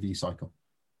one pay-per-view cycle.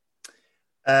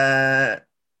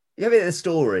 You ever hear the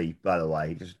story, by the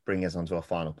way, just bring us on to our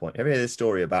final point. You ever hear the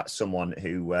story about someone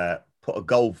who put a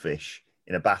goldfish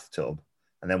in a bathtub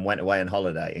and then went away on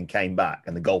holiday and came back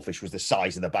and the goldfish was the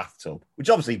size of the bathtub, which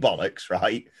obviously bollocks,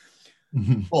 right?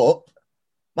 Mm-hmm. But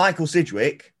Michael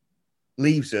Sidgwick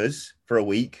leaves us for a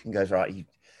week and goes, right,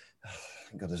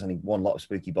 God, there's only one lot of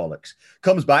spooky bollocks.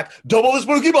 Comes back, double the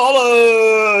spooky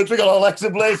bollocks. We got Alexa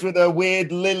Bliss with her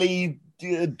weird Lily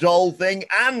doll thing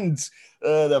and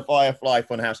the Firefly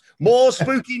Funhouse. More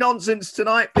spooky nonsense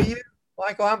tonight for you,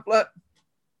 Michael Hamflett.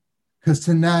 Because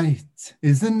tonight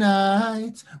is the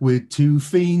night with two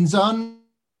fiends on.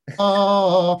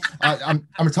 Oh, I'm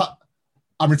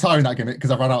retiring that gimmick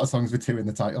because I've run out of songs with two in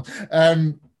the title.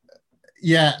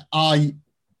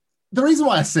 The reason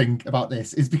why I sing about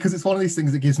this is because it's one of these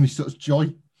things that gives me such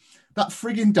joy. That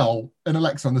frigging doll and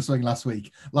Alexa on the swing last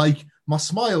week, like my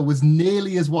smile was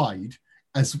nearly as wide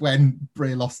as when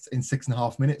Bray lost in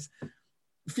 6.5 minutes.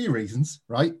 A few reasons,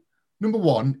 right? Number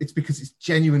one, it's because it's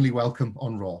genuinely welcome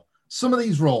on Raw. Some of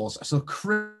these Raws are so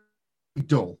crazy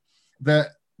dull. The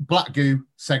Black Goo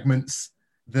segments,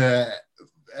 the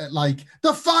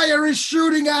fire is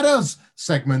shooting at us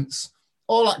segments,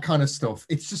 all that kind of stuff.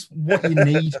 It's just what you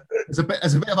need as a bit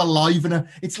of a livener.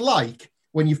 It's like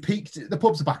when you've peaked, the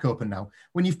pubs are back open now.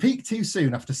 When you've peaked too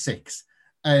soon after 6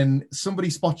 and somebody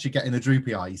spots you getting the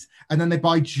droopy eyes and then they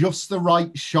buy just the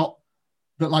right shot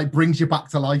that like brings you back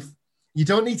to life. You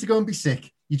don't need to go and be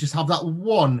sick. You just have that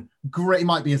one great, it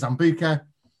might be a Zambuca,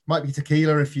 might be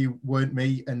tequila if you weren't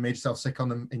me and made yourself sick on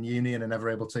them in uni and are never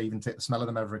able to even take the smell of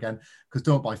them ever again, because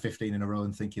don't buy 15 in a row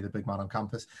and think you're the big man on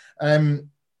campus.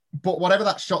 But whatever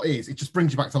that shot is, it just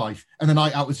brings you back to life. And the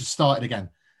night out was just started again.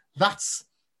 That's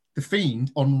The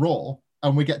Fiend on Raw,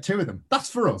 and we get 2 of them. That's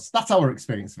for us. That's our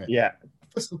experience of it. Yeah.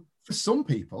 For some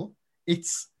people,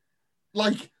 it's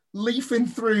like leafing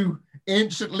through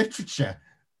ancient literature,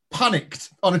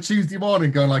 panicked on a Tuesday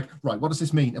morning, going like, right, what does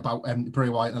this mean about Bray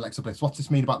Wyatt and Alexa Bliss? What's this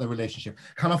mean about their relationship?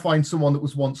 Can I find someone that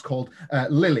was once called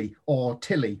Lily or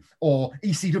Tilly, or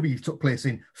ECW took place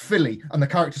in Philly and the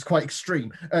character's quite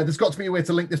extreme? There's got to be a way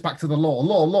to link this back to the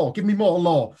law. Give me more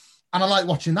law. And I like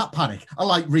watching that panic. I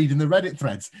like reading the Reddit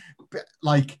threads.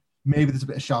 Like, maybe there's a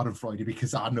bit of Schadenfreude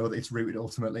because I know that it's rooted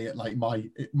ultimately at like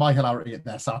my hilarity at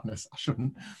their sadness. I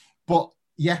shouldn't. But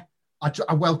yeah,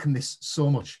 I welcome this so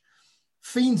much.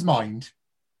 Fiend's Mind,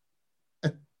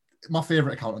 my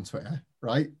favourite account on Twitter,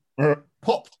 right?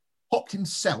 Popped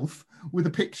himself with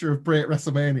a picture of Bray at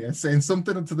WrestleMania saying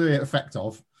something to the effect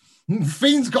of,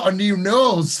 Fiend's got a new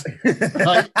nose.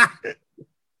 Right?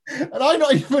 And I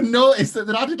not even noticed that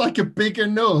they added like a bigger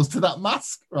nose to that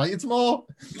mask, right? It's not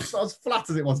as flat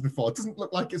as it was before. It doesn't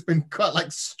look like it's been quite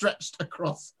like stretched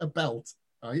across a belt,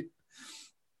 right?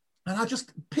 And I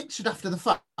just pictured after the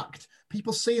fact,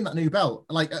 people seeing that new belt,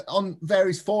 like on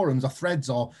various forums or threads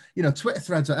or, Twitter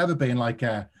threads or ever being like,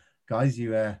 guys,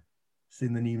 you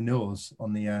seen the new nose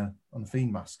on the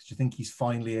Fiend mask? Do you think he's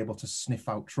finally able to sniff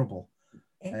out trouble?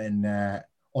 And,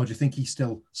 or do you think he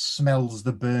still smells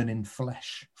the burning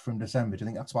flesh from December? Do you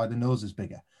think that's why the nose is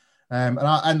bigger?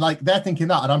 And like they're thinking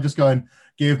that, and I'm just going,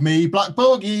 give me black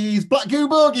bogies, black goo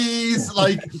bogies,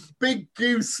 like big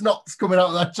goo snots coming out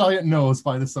of that giant nose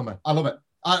by the summer. I love it.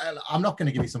 I'm not going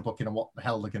to give you some booking on what the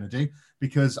hell they're going to do,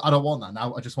 because I don't want that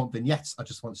now. I just want vignettes. I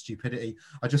just want stupidity.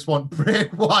 I just want Bray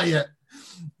Wyatt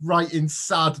writing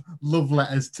sad love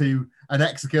letters to an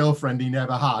ex-girlfriend he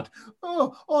never had.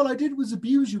 Oh, all I did was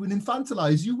abuse you and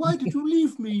infantilize you. Why did you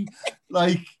leave me?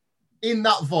 Like, in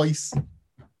that voice,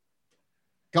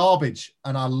 garbage.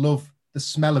 And I love the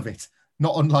smell of it.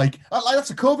 Not unlike, like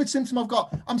that's a COVID symptom I've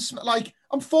got. I'm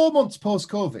 4 months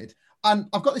post-COVID, and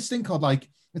I've got this thing called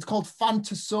it's called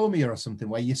phantosomia or something,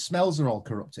 where your smells are all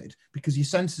corrupted because your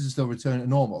senses are still returning to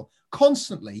normal.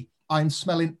 Constantly, I'm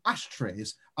smelling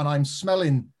ashtrays and I'm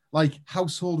smelling like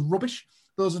household rubbish.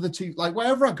 Those are the two, like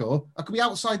wherever I go, I could be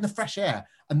outside in the fresh air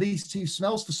and these two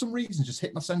smells for some reason just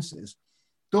hit my senses.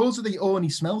 Those are the only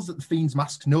smells that the Fiend's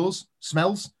mask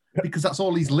smells, because that's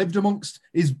all he's lived amongst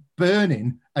is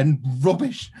burning and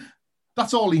rubbish.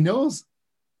 That's all he knows.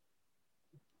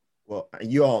 Well,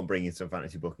 you aren't bringing some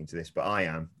fantasy booking to this, but I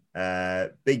am.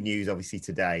 Big news, obviously,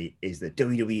 today is that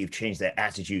WWE have changed their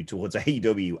attitude towards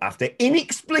AEW after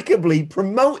inexplicably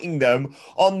promoting them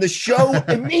on the show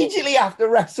immediately after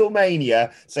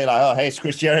WrestleMania. Say like, oh, hey, it's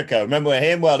Chris Jericho. Remember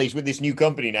him? Well, he's with this new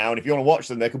company now. And if you want to watch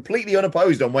them, they're completely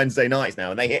unopposed on Wednesday nights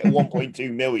now. And they hit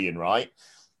 1.2 million, right?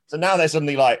 So now they're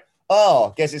suddenly like,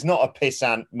 oh, guess it's not a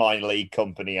pissant minor league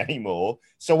company anymore.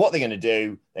 So what they're going to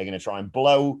do, they're going to try and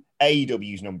blow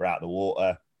AEW's number out of the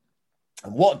water.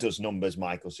 And what does numbers,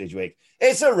 Michael Sidgwick?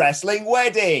 It's a wrestling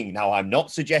wedding. Now, I'm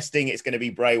not suggesting it's going to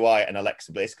be Bray Wyatt and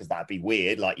Alexa Bliss because that'd be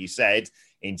weird, like you said.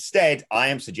 Instead, I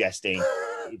am suggesting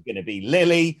it's going to be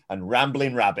Lily and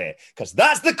Ramblin' Rabbit because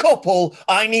that's the couple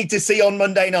I need to see on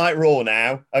Monday Night Raw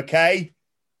now, okay?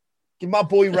 Give my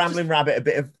boy Ramblin' Rabbit a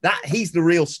bit of that. He's the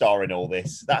real star in all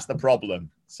this. That's the problem.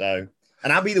 So,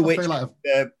 and I'll be the witch.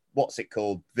 What's it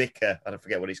called? Vicar. I don't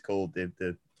forget what he's called.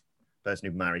 The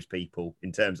person who marries people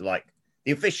in terms of like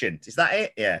the officiant. Is that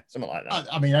it? Yeah, something like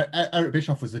that. I mean, Eric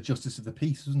Bischoff was the Justice of the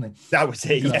Peace, wasn't he? That was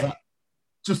it, yeah.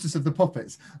 Justice of the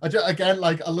Puppets. I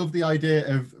love the idea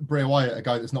of Bray Wyatt, a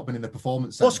guy that's not been in the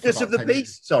performance center. Huskers of the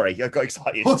Peace? Sorry, I got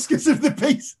excited. Huskers of the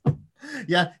Peace.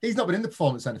 Yeah, he's not been in the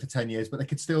performance center for 10 years, but they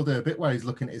could still do a bit where he's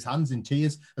looking at his hands in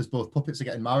tears as both puppets are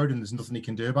getting married and there's nothing he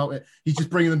can do about it. He's just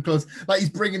bringing them close, like he's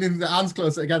bringing in the hands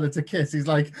closer together to kiss. He's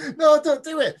like, no, don't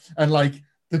do it. And like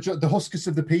the Huskers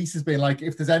of the Peace has been like,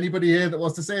 if there's anybody here that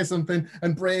wants to say something,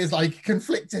 and Bray is like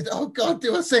conflicted. Oh God,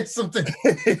 do I say something?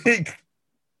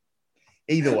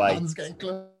 Either way, hands getting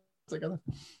close together.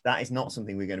 That is not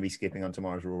something we're going to be skipping on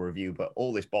tomorrow's Raw review, but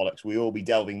all this bollocks we will be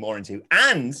delving more into.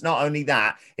 And not only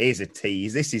that, here's a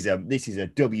tease. This is a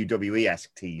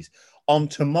WWE-esque tease. On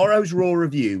tomorrow's Raw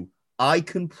review, I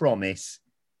can promise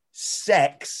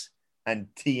sex and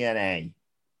TNA.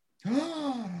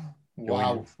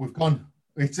 Wow, we've gone.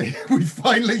 We've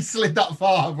finally slid that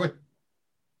far, have we?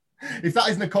 If that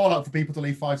isn't a call out for people to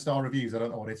leave 5-star reviews, I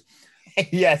don't know what is.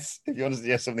 Yes, if you want to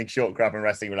suggest something short, crap, and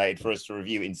wrestling related for us to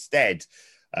review instead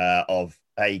of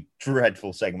a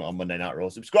dreadful segment on Monday Night Raw,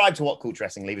 subscribe to What Culture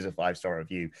Wrestling, leave us a 5-star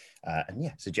review, and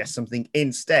yeah, suggest something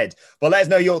instead. But let us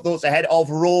know your thoughts ahead of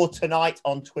Raw tonight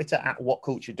on Twitter at What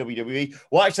Culture WWE.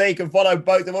 Well, actually, you can follow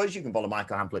both of us. You can follow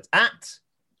Michael Hamflett at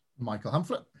Michael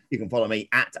Hamflett. You can follow me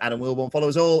at Adam Wilborn. Follow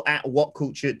us all at What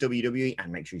Culture WWE.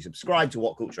 And make sure you subscribe to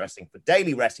What Culture Wrestling for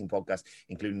daily wrestling podcasts,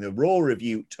 including the Raw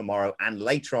review tomorrow and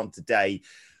later on today.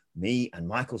 Me and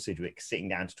Michael Sidgwick sitting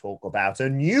down to talk about a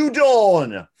new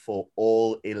dawn for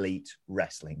All Elite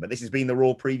Wrestling. But this has been the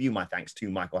Raw preview. My thanks to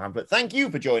Michael Hamflett. Thank you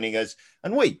for joining us,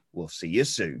 and we will see you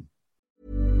soon.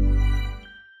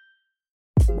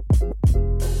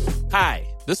 Hi,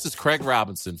 this is Craig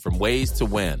Robinson from Ways to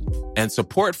Win, and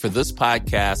support for this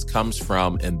podcast comes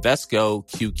from Invesco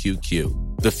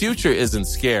QQQ. The future isn't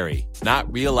scary. Not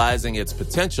realizing its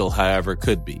potential, however,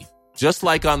 could be. Just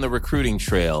like on the recruiting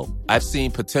trail, I've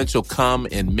seen potential come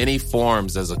in many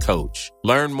forms as a coach.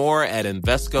 Learn more at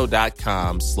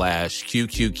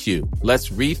Invesco.com/QQQ. Let's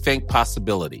rethink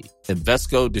possibility.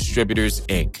 Invesco Distributors,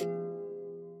 Inc.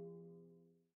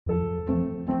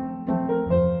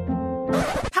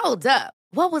 Hold up.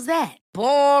 What was that?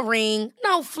 Boring.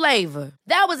 No flavor.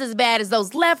 That was as bad as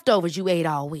those leftovers you ate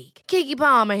all week. Keke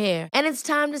Palmer here, and it's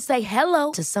time to say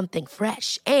hello to something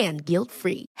fresh and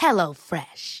guilt-free. Hello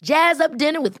Fresh. Jazz up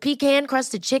dinner with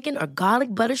pecan-crusted chicken or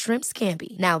garlic butter shrimp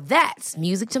scampi. Now that's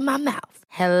music to my mouth.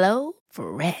 Hello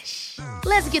Fresh.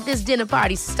 Let's get this dinner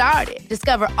party started.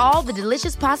 Discover all the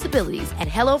delicious possibilities at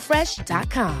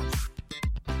HelloFresh.com.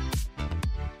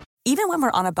 Even when we're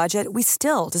on a budget, we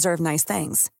still deserve nice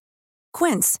things.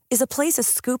 Quince is a place to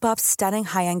scoop up stunning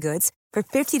high-end goods for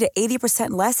 50 to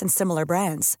 80% less than similar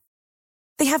brands.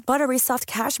 They have buttery soft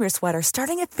cashmere sweaters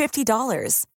starting at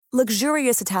 $50,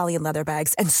 luxurious Italian leather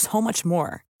bags, and so much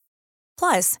more.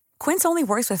 Plus, Quince only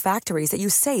works with factories that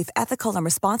use safe, ethical, and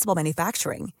responsible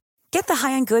manufacturing. Get the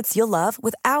high-end goods you'll love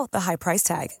without the high price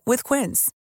tag with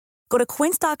Quince. Go to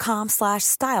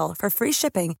quince.com/style for free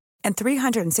shipping and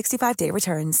 365-day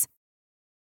returns.